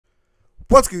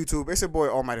What's good, YouTube? It's your boy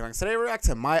Almighty Ranks. Today we react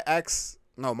to my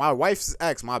wife's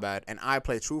ex, my bad, and I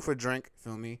play True for Drink,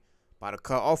 feel me? By the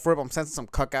cut, off rip, I'm sensing some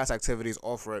cuck-ass activities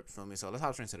off rip, feel me? So let's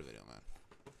hop straight into the video, man.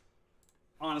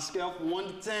 On a scale from 1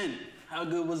 to 10, how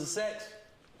good was the sex?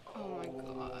 Oh my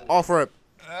god. Off rip.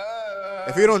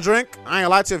 If you don't drink, I ain't gonna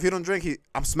lie to you, if you don't drink,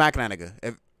 I'm smacking that nigga.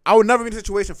 If I would never be in a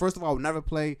situation, first of all, I would never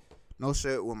play no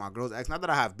shit with my girl's ex. Not that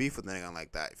I have beef with a nigga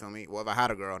like that, you feel me? Well, if I had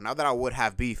a girl. Not that I would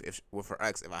have beef with her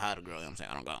ex if I had a girl, you know what I'm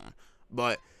saying? I don't got one.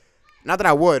 But, not that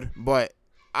I would, but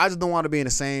I just don't want to be in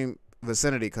the same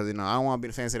vicinity because, you know, I don't want to be in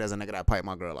the same city as a nigga that pipe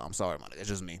my girl out. I'm sorry, my nigga. It's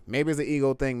just me. Maybe it's an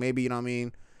ego thing. Maybe, you know what I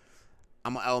mean?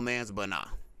 I'm an L-mans, but nah.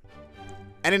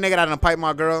 Any nigga that done pipe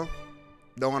my girl,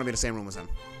 don't want to be in the same room as him.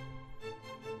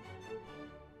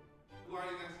 Who are you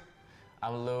guys?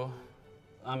 I'm Lou.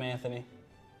 I'm Anthony.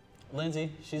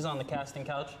 Lindsay, she's on the casting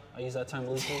couch. I use that term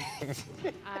loosely.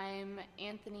 I'm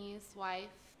Anthony's wife,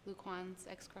 Luquan's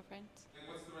ex-girlfriend. And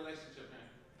what's the relationship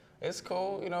here? It's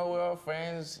cool, you know, we're all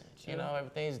friends. You know,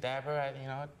 everything's dapper, you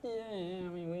know. Yeah, I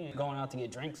mean, we ain't going out to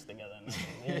get drinks together.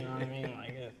 You know what I mean?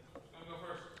 Like, Who's gonna go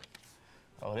first?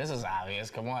 Oh, this is obvious.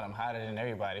 Come on, I'm hotter than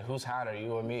everybody. Who's hotter,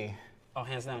 you or me? oh,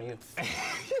 hands down, you.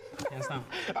 Hands down.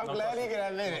 I'm glad you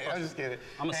can admit it. I'm just kidding.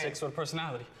 I'm a 6 with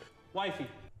personality. Wifey.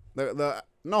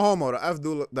 No homo,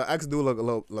 the ex do look a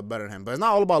little better than him. But it's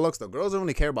not all about looks, though. Girls don't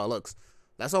really care about looks.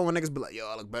 That's why when niggas be like, yo,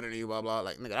 I look better than you, blah, blah.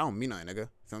 Like, nigga, I don't mean nothing, nigga.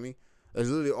 Feel me? It's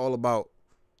literally all about,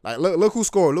 like, look who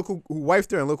scored. Look who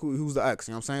wifed her and look who's the ex.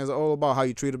 You know what I'm saying? It's all about how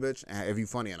you treat a bitch and if you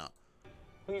funny or not.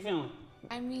 Who you feeling?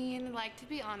 I mean, like, to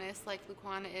be honest, like,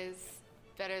 Luquan is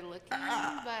better looking,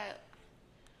 but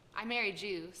I married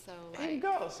you, so, like... There you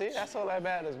go. See, that's all that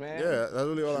matters, man. Yeah, that's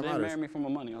really all that She didn't matters. marry me for my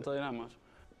money, I'll tell you that much.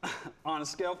 On a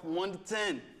scale from 1 to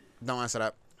 10, Don't answer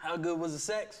that. how good was the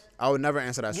sex? I would never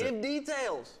answer that shit. Give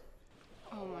details.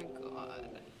 Oh my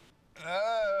god.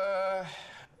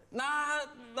 Nah.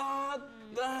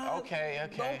 Okay.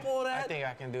 Don't pull that. I think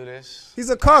I can do this.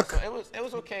 He's a cuck. So it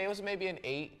was okay. It was maybe an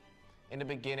 8 in the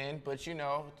beginning, but you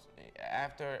know,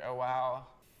 after a while,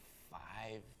 5.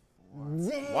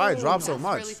 Why drop so That's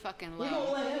much? really fucking You low.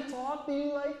 gonna let him talk to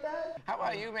you like that? How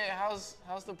about you, man?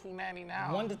 How's the Punani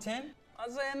now? 1 to 10? I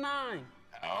say a 9.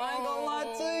 I ain't gonna lie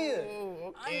to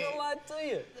you. I ain't gonna lie to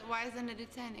you. Why isn't it a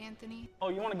 10, Anthony? Oh,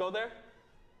 you wanna go there?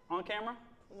 On camera?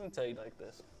 Let me tell you like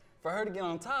this. For her to get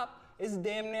on top, it's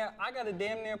damn near, I gotta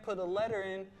damn near put a letter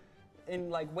in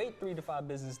like wait 3 to 5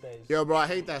 business days. Yo, bro, I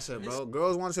hate that shit, bro.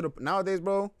 Girls want you to... Nowadays,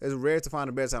 bro, it's rare to find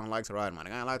a bitch that don't like to ride, man.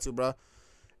 I ain't lie to you, bro.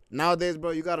 Nowadays, bro,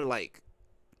 you gotta, like...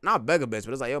 Not beg a bitch,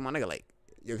 but it's like, yo, my nigga, like...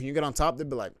 Yo, can you get on top? They'd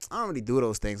be like, I don't really do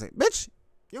those things. Like, bitch,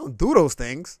 you don't do those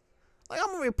things. Like,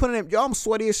 I'm already putting in... Yo, I'm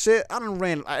sweaty as shit. I done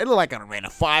ran... It look like I done ran a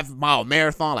 5-mile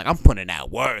marathon. Like, I'm putting in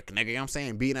that work, nigga. You know what I'm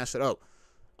saying? Beating that shit up.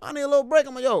 I need a little break.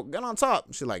 I'm like, yo, get on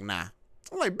top. She's like, nah.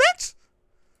 I'm like, bitch.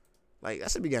 Like,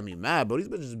 that should be getting me mad, bro. These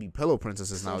bitches just be pillow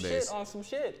princesses nowadays. Shit on some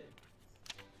shit.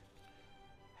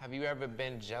 Have you ever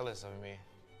been jealous of me?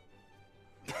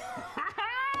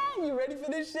 You ready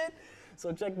for this shit?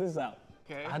 So check this out.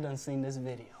 Okay. I done seen this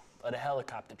video of the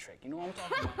helicopter trick. You know what I'm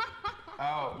talking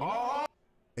about? Oh.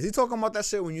 Is he talking about that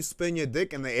shit when you spin your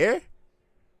dick in the air?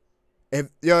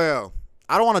 Yo,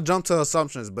 I don't want to jump to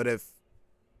assumptions, but if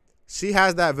she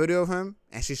has that video of him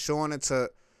and she's showing it to...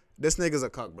 This nigga's a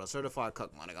cuck, bro. Certified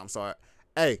cuck, my nigga. I'm sorry.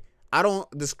 Hey, I don't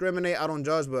discriminate. I don't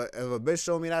judge, but if a bitch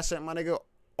show me that shit, my nigga,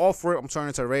 off rip, I'm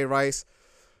turning to Ray Rice.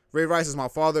 Ray Rice is my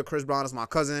father. Chris Brown is my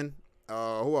cousin.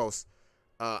 Who else?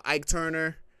 Ike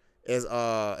Turner is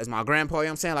my grandpa. You know what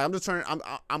I'm saying? Like, I'm just turning...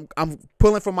 I'm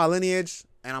pulling from my lineage,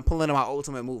 and I'm pulling in my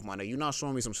ultimate move, my nigga. You're not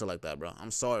showing me some shit like that, bro.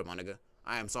 I'm sorry, my nigga.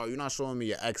 I am sorry. You're not showing me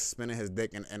your ex spinning his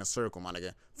dick in a circle, my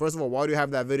nigga. First of all, why do you have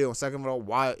that video? And second of all,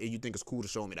 why do you think it's cool to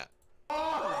show me that?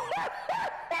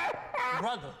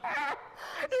 Brother.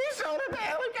 You showed her the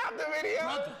helicopter video.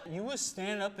 Brother, you was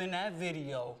standing up in that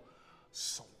video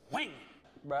swinging.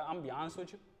 Bro, I'm gonna be honest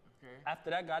with you. Okay.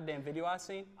 After that goddamn video I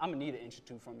seen, I'm gonna need an inch or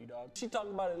 2 from you, dog. She talk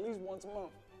about it at least once a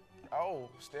month. Oh,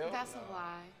 still? That's a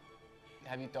lie.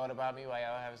 Have you thought about me while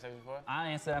y'all having sex before? I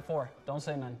answer that for her. Don't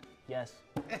say nothing. Yes.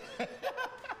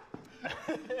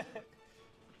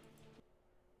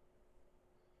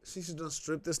 She should just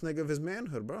strip this nigga of his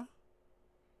manhood, bro.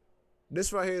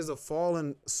 This right here is a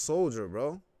fallen soldier,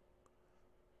 bro.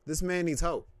 This man needs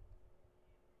help.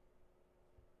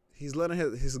 He's letting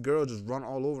his girl just run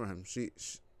all over him. She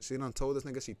done told this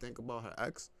nigga she think about her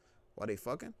ex while they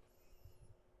fucking.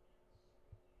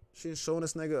 She's showing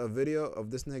this nigga a video of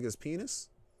this nigga's penis.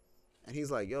 And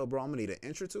he's like, yo, bro, I'm gonna need an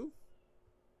inch or 2.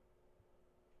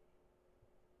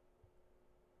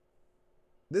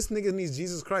 This nigga needs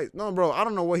Jesus Christ. No, bro, I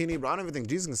don't know what he needs, bro. I don't even think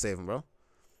Jesus can save him, bro.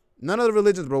 None of the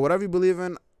religions, bro. Whatever you believe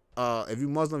in, if you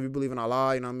Muslim, you believe in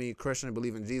Allah, you know what I mean? Christian, you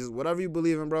believe in Jesus. Whatever you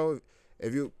believe in, bro.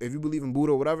 If you believe in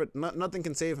Buddha, whatever, nothing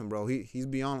can save him, bro. He's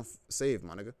beyond saved,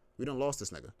 my nigga. We done lost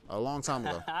this nigga a long time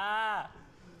ago.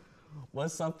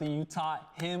 What's something you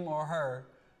taught him or her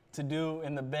to do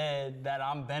in the bed that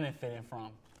I'm benefiting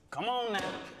from? Come on now,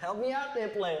 help me out there,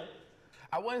 player.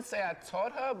 I wouldn't say I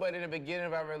taught her, but in the beginning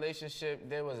of our relationship,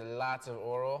 there was lots of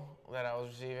oral that I was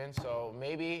receiving. So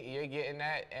maybe you're getting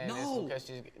that, and it's because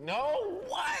she's. No,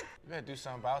 what? You gotta do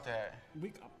something about that.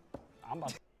 I'm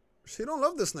about. She don't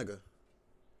love this nigga.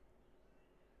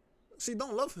 She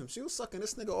don't love him. She was sucking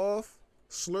this nigga off,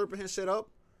 slurping his shit up,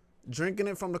 drinking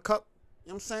it from the cup.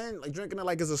 You know what I'm saying? Like drinking it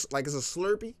like it's a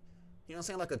Slurpee. You know what I'm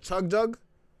saying? Like a chug jug.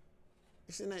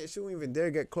 She wouldn't even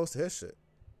dare get close to his shit.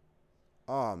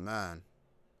 Oh man.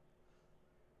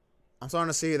 I'm starting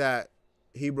to see that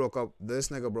this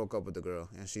nigga broke up with the girl,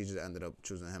 and she just ended up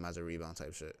choosing him as a rebound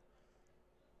type shit.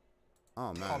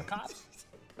 Oh, man. Call the cops?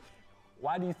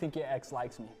 Why do you think your ex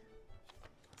likes me?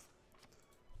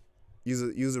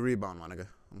 Use a rebound, my nigga.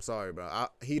 I'm sorry, bro.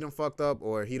 He done fucked up,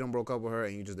 or he done broke up with her,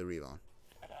 and you just the rebound.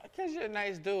 Because you're a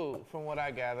nice dude, from what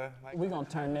I gather. Like, we gonna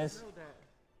turn this.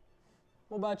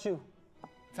 What about you?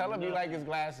 Tell him you like his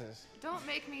glasses. Don't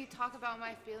make me talk about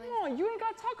my feelings. Come on, you ain't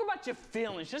gotta talk about your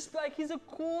feelings. Just be like, he's a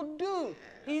cool dude.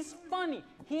 He's funny.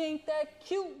 He ain't that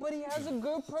cute, but he has a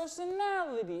good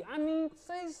personality. I mean,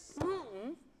 say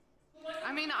something.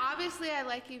 I mean, obviously I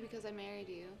like you because I married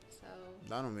you, so.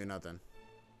 That don't mean nothing.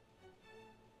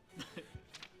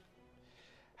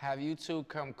 Have you two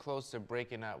come close to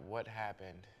breaking up? What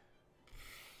happened?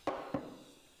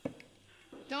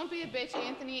 Don't be a bitch,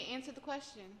 Anthony. Answer the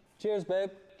question. Cheers, babe.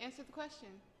 Answer the question.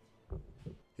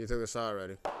 He took a shot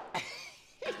already.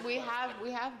 We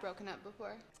have broken up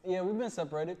before. Yeah, we've been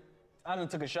separated. I done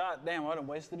took a shot. Damn, I done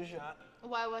wasted a shot.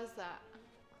 Why was that?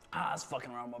 I was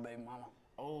fucking around with my baby mama.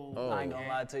 Oh. I ain't gonna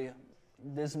lie to you.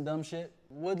 Did some dumb shit.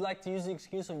 Would like to use the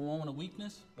excuse of a moment of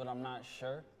weakness, but I'm not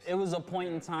sure. It was a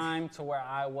point in time to where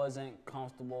I wasn't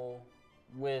comfortable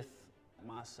with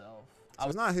myself. So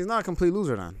he's not a complete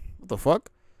loser then. What the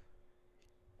fuck?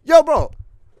 Yo, bro.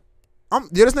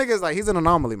 This nigga is like, he's an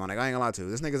anomaly, man. Like, I ain't gonna lie to you.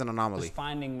 This nigga's an anomaly. Just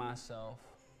finding myself,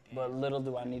 but little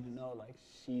do I need to know, like,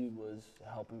 she was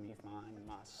helping me find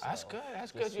myself. That's good.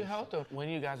 That's good. You helped her. When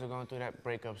you guys were going through that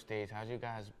breakup stage, how'd you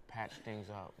guys patch things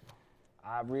up?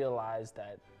 I realized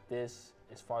that this,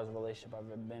 as far as a relationship I've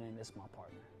ever been in, this is my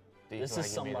partner. Do you feel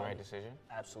like you made the right decision?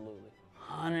 Absolutely.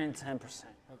 110%.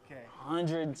 Okay.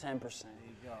 110%. There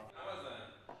you go.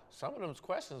 Some of those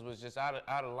questions was just out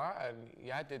of line.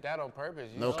 Yeah, I did that on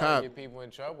purpose. You No know, cap. get people in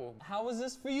trouble. How was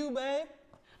this for you, babe?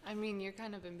 I mean, you're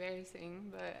kind of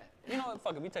embarrassing, but. You know what?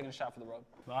 Fuck it. We taking a shot for the road.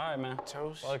 All right, man.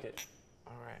 Toast. Fuck it.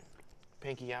 All right.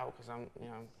 Pinky out, because I'm, you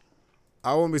know.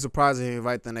 I wouldn't be surprised if he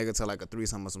invite the nigga to like a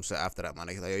threesome or some shit after that, my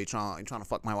nigga. Like, yo, you trying to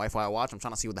fuck my wife while I watch? I'm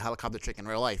trying to see what the helicopter trick in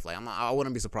real life. Like, I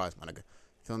wouldn't be surprised, my nigga.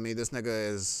 Feel me? This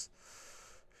nigga is.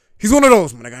 He's one of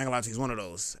those, my nigga. I ain't gonna lie to you. He's one of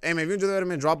those. Hey, man, if you enjoyed that,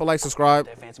 man, drop a like, subscribe.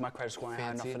 They fancy my credit score. I ain't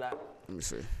had enough for that. Let me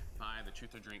see. Fine, the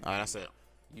truth or drink. All right, that's it.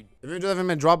 If you enjoyed that,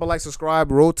 man, drop a like,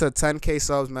 subscribe. Road to 10K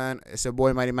subs, man. It's your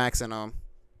boy, Mighty Max, and I'm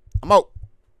out.